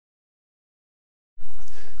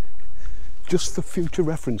just for future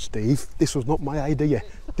reference, Steve, this was not my idea.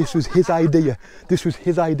 This was his idea. This was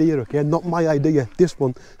his idea, okay? Not my idea. This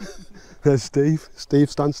one. There's Steve. Steve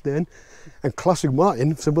Stanstein. And Classic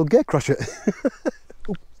Martin said, we'll gate crash it.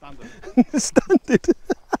 Standard. Standard.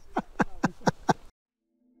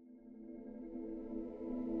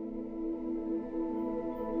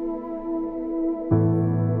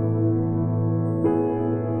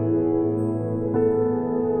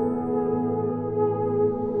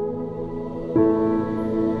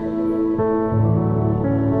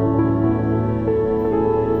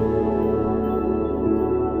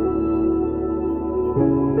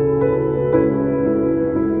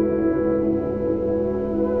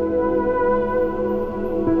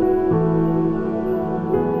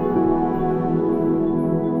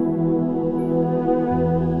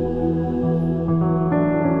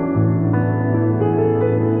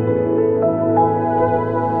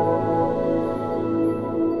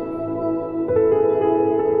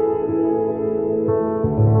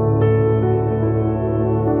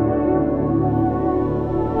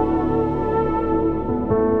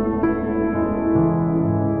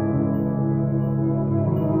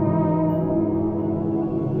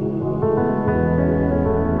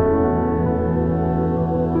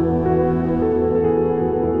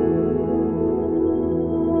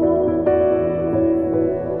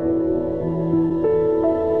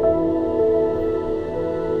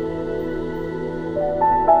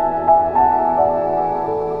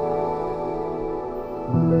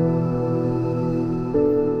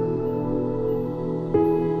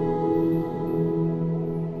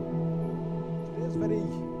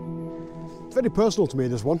 Very personal to me,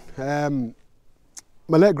 this one.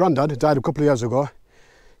 My late granddad died a couple of years ago.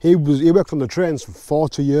 He worked on the trains for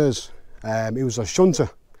 40 years. He was a shunter.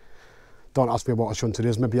 Don't ask me what a shunter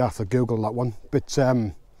is, maybe I have to Google that one. But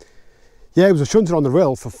yeah, he was a shunter on the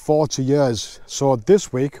rail for 40 years. So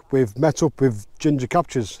this week we've met up with Ginger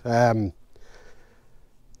Captures. Darren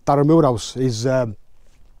Moorhouse. He's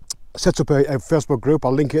set up a Facebook group,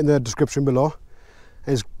 I'll link it in the description below.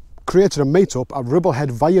 He's created a meetup at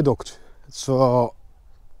Ribblehead Viaduct. So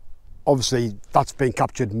obviously that's been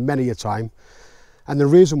captured many a time, and the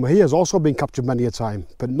reason we're here has also been captured many a time,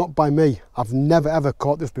 but not by me. I've never ever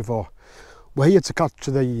caught this before. We're here to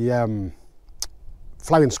capture the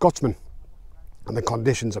Flying Scotsman, and the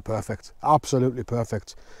conditions are perfect, absolutely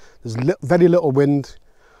perfect. There's very little wind.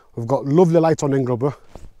 We've got lovely light on Ingleborough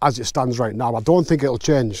as it stands right now. I don't think it'll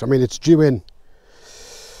change. I mean, it's due in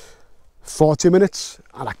 40 minutes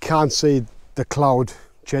and I can't see the cloud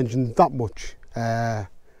changing that much.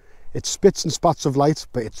 It spits and spats of light,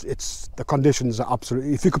 but it's the conditions are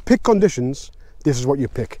absolutely, if you could pick conditions, this is what you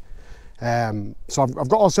pick. So I've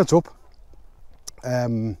got all set up.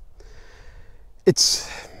 It's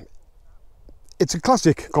a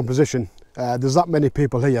classic composition. There's that many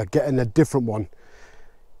people here, getting a different one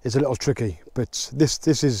is a little tricky, but this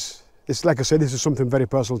is like I said, this is something very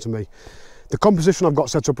personal to me. The composition I've got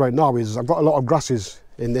set up right now is I've got a lot of grasses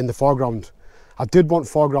in the foreground. I did want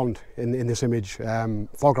foreground in this image,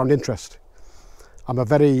 foreground interest. I'm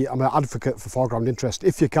an advocate for foreground interest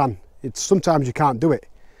if you can. Sometimes you can't do it,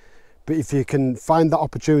 but if you can find that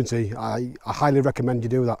opportunity, I highly recommend you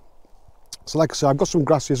do that. So like I said, I've got some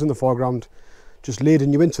grasses in the foreground, just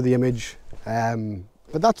leading you into the image,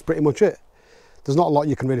 but that's pretty much it. There's not a lot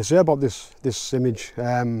you can really say about this image.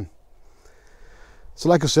 So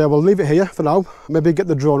like I say, we'll leave it here for now. Maybe get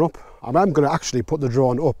the drone up. I'm going to actually put the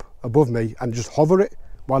drone up above me and just hover it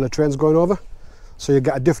while the train's going over, so you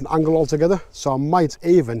get a different angle altogether. So I might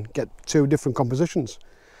even get two different compositions.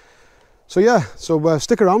 So yeah, so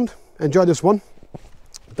stick around, enjoy this one.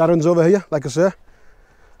 Darren's over here, like I say.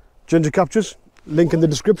 Ginger Captures, link in the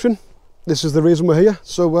description. This is the reason we're here.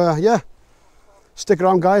 So yeah, stick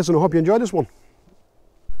around guys, and I hope you enjoy this one.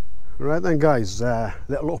 Right then guys,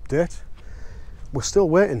 little update. We're still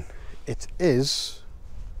waiting. It is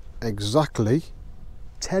exactly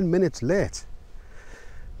 10 minutes late.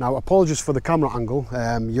 Now, apologies for the camera angle.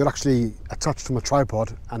 You're actually attached to my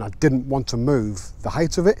tripod and I didn't want to move the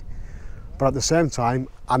height of it, but at the same time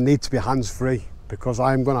I need to be hands-free because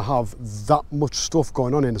I'm going to have that much stuff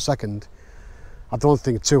going on in a second. I don't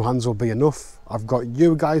think two hands will be enough. I've got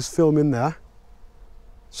you guys filming there.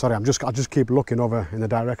 Sorry, I just keep looking over in the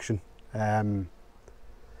direction.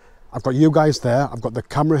 I've got you guys there, I've got the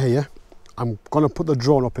camera here. I'm going to put the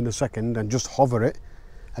drone up in a second and just hover it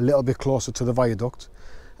a little bit closer to the viaduct.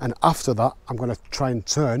 And after that, I'm going to try and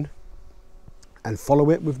turn and follow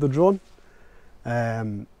it with the drone.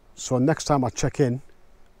 So next time I check in,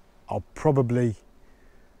 I'll probably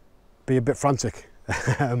be a bit frantic.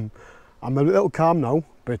 I'm a little calm now,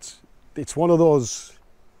 but it's one of those,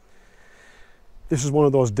 This is one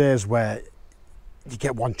of those days where you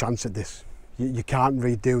get one chance at this. You can't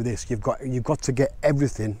redo this. You've got to get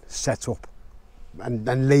everything set up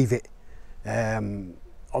and leave it.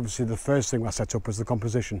 Obviously the first thing I set up was the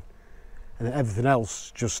composition, and then everything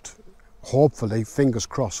else just, hopefully, fingers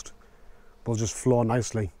crossed, will just flow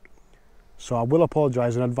nicely. So I will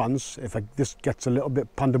apologise in advance if this gets a little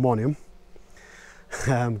bit pandemonium,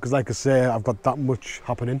 because like I say, I've got that much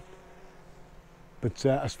happening. But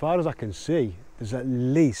as far as I can see, there's at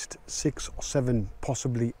least 6 or 7,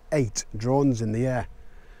 possibly 8 drones in the air.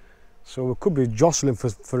 So we could be jostling for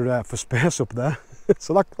space up there.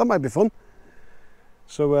 So that might be fun.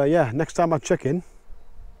 So yeah, next time I check in,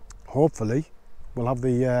 hopefully we'll have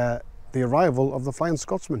the arrival of the Flying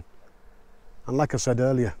Scotsman. And like I said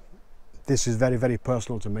earlier, this is very, very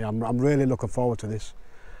personal to me. I'm really looking forward to this.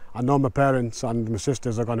 I know my parents and my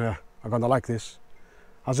sisters are gonna like this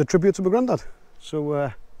as a tribute to my granddad.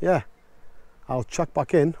 So yeah, I'll check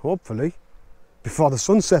back in, hopefully, before the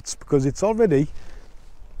sun sets, because it's already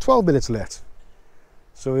 12 minutes late.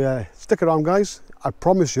 So yeah, stick around guys. I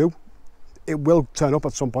promise you, it will turn up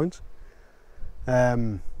at some point.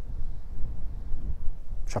 Just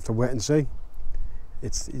have to wait and see.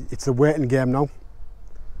 It's the waiting game now.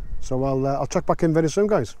 So I'll check back in very soon,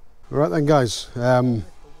 guys. Right then, guys.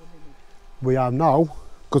 We are now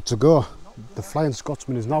good to go. The Flying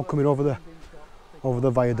Scotsman is now coming over the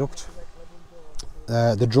viaduct.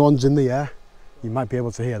 The drone's in the air. You might be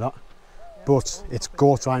able to hear that, but it's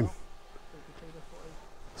go time.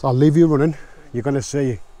 So I'll leave you running. You're gonna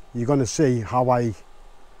see how I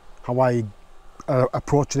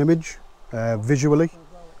approach an image visually.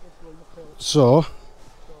 So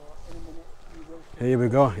here we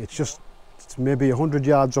go. It's maybe 100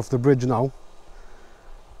 yards off the bridge now.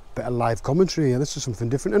 Bit of live commentary here. This is something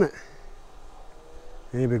different, isn't it?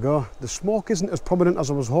 Here we go. The smoke isn't as prominent as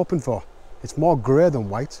I was hoping for. It's more grey than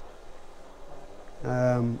white.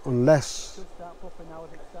 Unless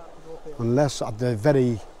at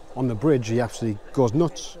the on the bridge he actually goes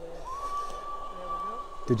nuts.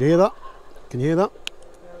 Did you hear that? Can you hear that?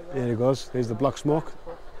 Here he goes. There's the black smoke.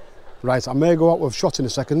 Right, I may go out with shot in a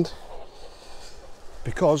second,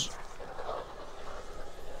 because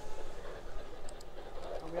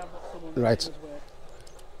right,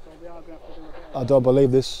 I don't believe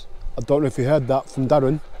this. I don't know if you heard that from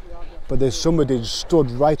Darren, but there's somebody stood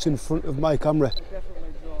right in front of my camera.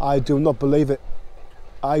 I do not believe it.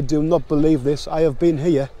 I do not believe this. I have been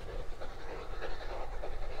here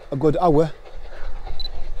a good hour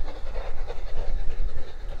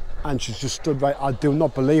and she's just stood right. I do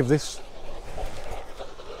not believe this.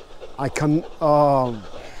 I can.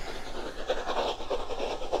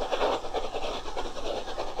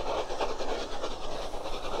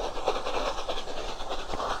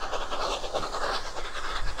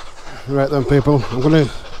 Right then, people, I'm going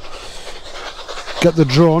to get the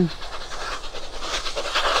drone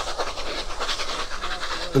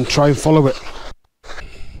and try and follow it.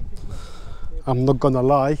 I'm not going to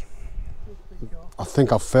lie, I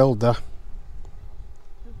think I failed there.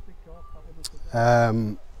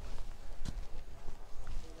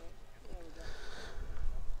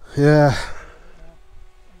 Yeah.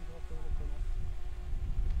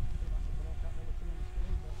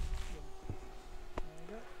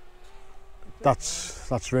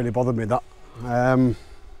 That's really bothered me, that.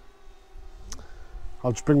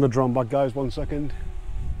 I'll just bring the drone back, guys, 1 second.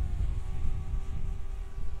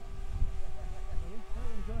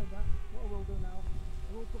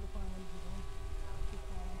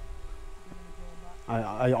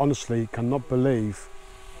 I honestly cannot believe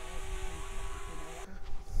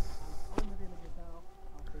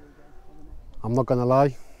I'm not gonna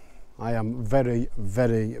lie, I am very,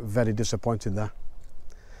 very, very disappointed there.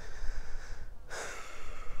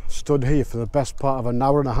 Stood here for the best part of an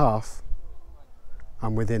hour and a half,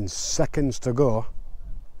 and within seconds to go,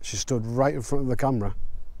 she stood right in front of the camera,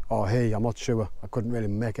 or he, I'm not sure, I couldn't really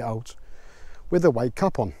make it out, with a white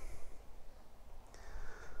cap on.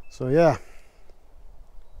 So yeah.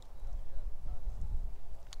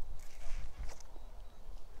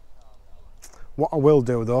 What I will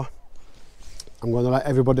do though, I'm going to let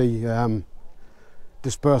everybody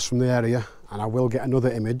disperse from the area, and I will get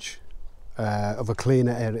another image of a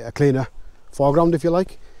cleaner area, a cleaner foreground, if you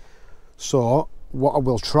like. So what I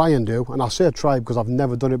will try and do, and I'll say try because I've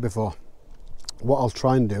never done it before, what I'll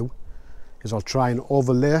try and do is I'll try and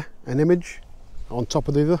overlay an image on top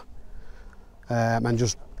of the other, and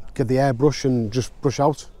just get the airbrush and just brush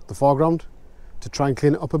out the foreground to try and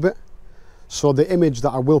clean it up a bit. So the image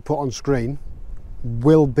that I will put on screen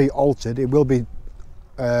will be altered. It will be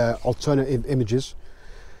alternative images.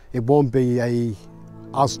 It won't be a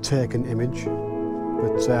as taken image.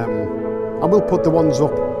 but I will put the ones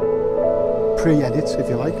up pre-edit, if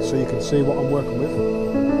you like, so you can see what I'm working with.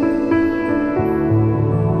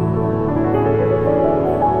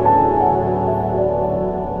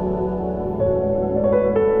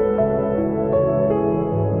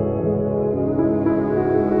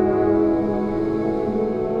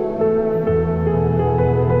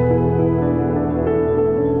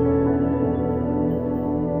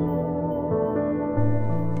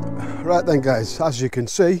 Right then guys, as you can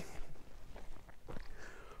see,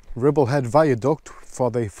 Ribblehead Viaduct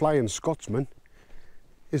for the Flying Scotsman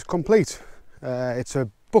is complete. It's a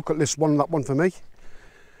bucket list one, that one for me.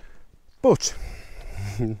 But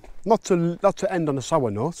not to end on a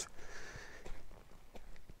sour note.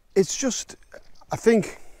 It's just, I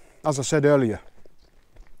think, as I said earlier,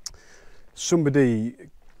 somebody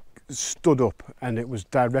stood up and it was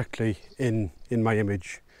directly in my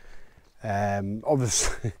image.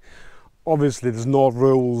 Obviously there's no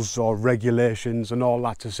rules or regulations and all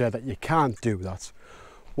that to say that you can't do that.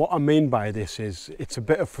 What I mean by this is it's a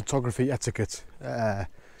bit of photography etiquette.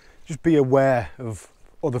 Just be aware of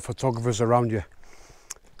other photographers around you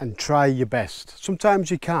and try your best.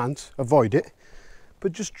 Sometimes you can't avoid it,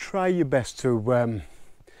 but just try your best to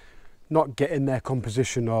not get in their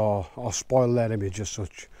composition or spoil their image as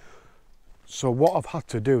such. So what I've had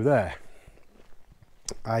to do there,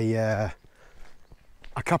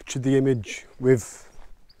 I captured the image with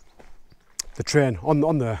the train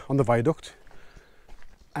on the viaduct,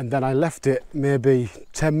 and then I left it maybe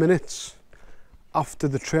 10 minutes after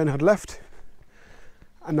the train had left,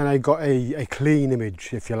 and then I got a clean image,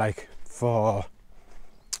 if you like, for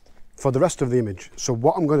the rest of the image. So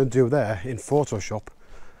what I'm going to do there in Photoshop,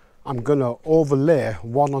 I'm going to overlay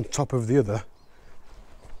one on top of the other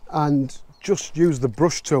and just use the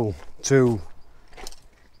brush tool to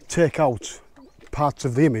take out parts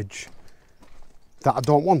of the image that I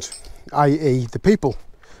don't want, i.e. the people.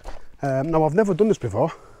 Now I've never done this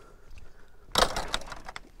before.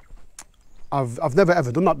 I've never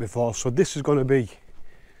ever done that before, so this is going to be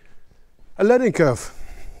a learning curve.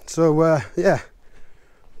 So yeah,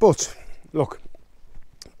 but look,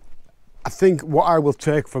 I think what I will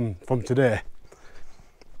take from today,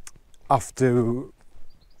 after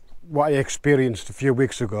what I experienced a few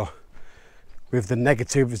weeks ago with the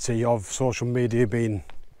negativity of social media being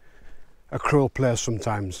a cruel place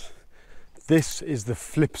sometimes, this is the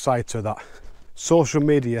flip side to that. Social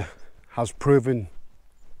media has proven,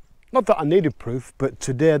 not that I needed proof, but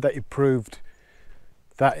today that it proved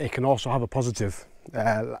that it can also have a positive,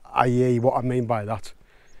 i.e. what I mean by that,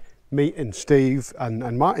 meeting Steve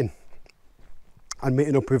and Martin, and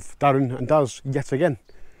meeting up with Darren and Daz yet again.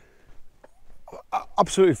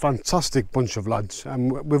 Absolutely fantastic bunch of lads,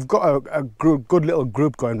 and we've got a good little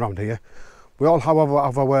group going around here. We all have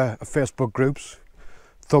our Facebook groups,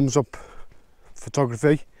 Thumbs Up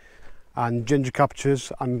Photography and Ginger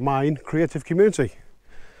Captures and mine, Creative Community,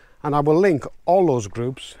 and I will link all those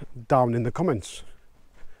groups down in the comments,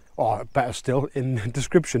 or better still in the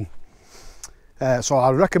description. So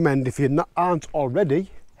I recommend, if you aren't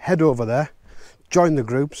already, head over there, join the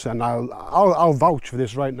groups, and I'll vouch for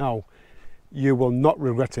this right now. You will not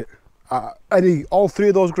regret it. All three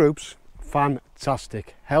of those groups,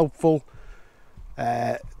 fantastic, helpful.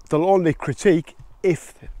 They'll only critique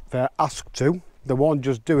if they're asked to. They won't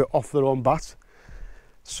just do it off their own bat.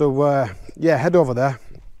 So yeah, head over there.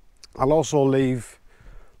 I'll also leave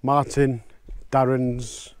Martin,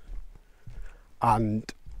 Darren's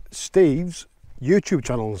and Steve's YouTube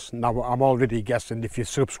channels. Now I'm already guessing if you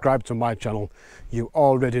subscribe to my channel, you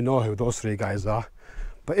already know who those three guys are.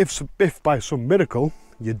 But if by some miracle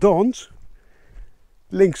you don't,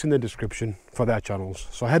 links in the description for their channels.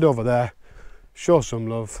 So head over there, show some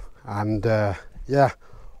love, and yeah,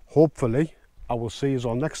 hopefully I will see you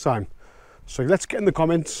all next time. So let's get in the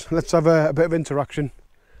comments, let's have a bit of interaction,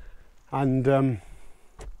 and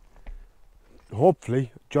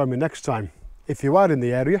hopefully join me next time. If you are in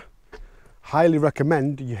the area, highly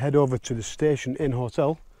recommend you head over to the Station Inn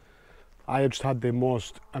Hotel. I just had the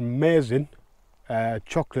most amazing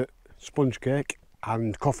chocolate sponge cake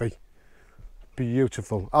and coffee.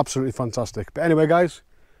 Beautiful, absolutely fantastic. But anyway guys,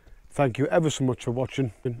 thank you ever so much for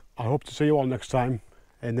watching. I hope to see you all next time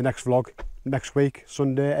in the next vlog next week,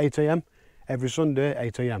 Sunday 8 AM, every Sunday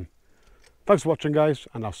 8 AM. Thanks for watching guys,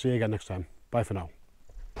 and I'll see you again next time. Bye for now.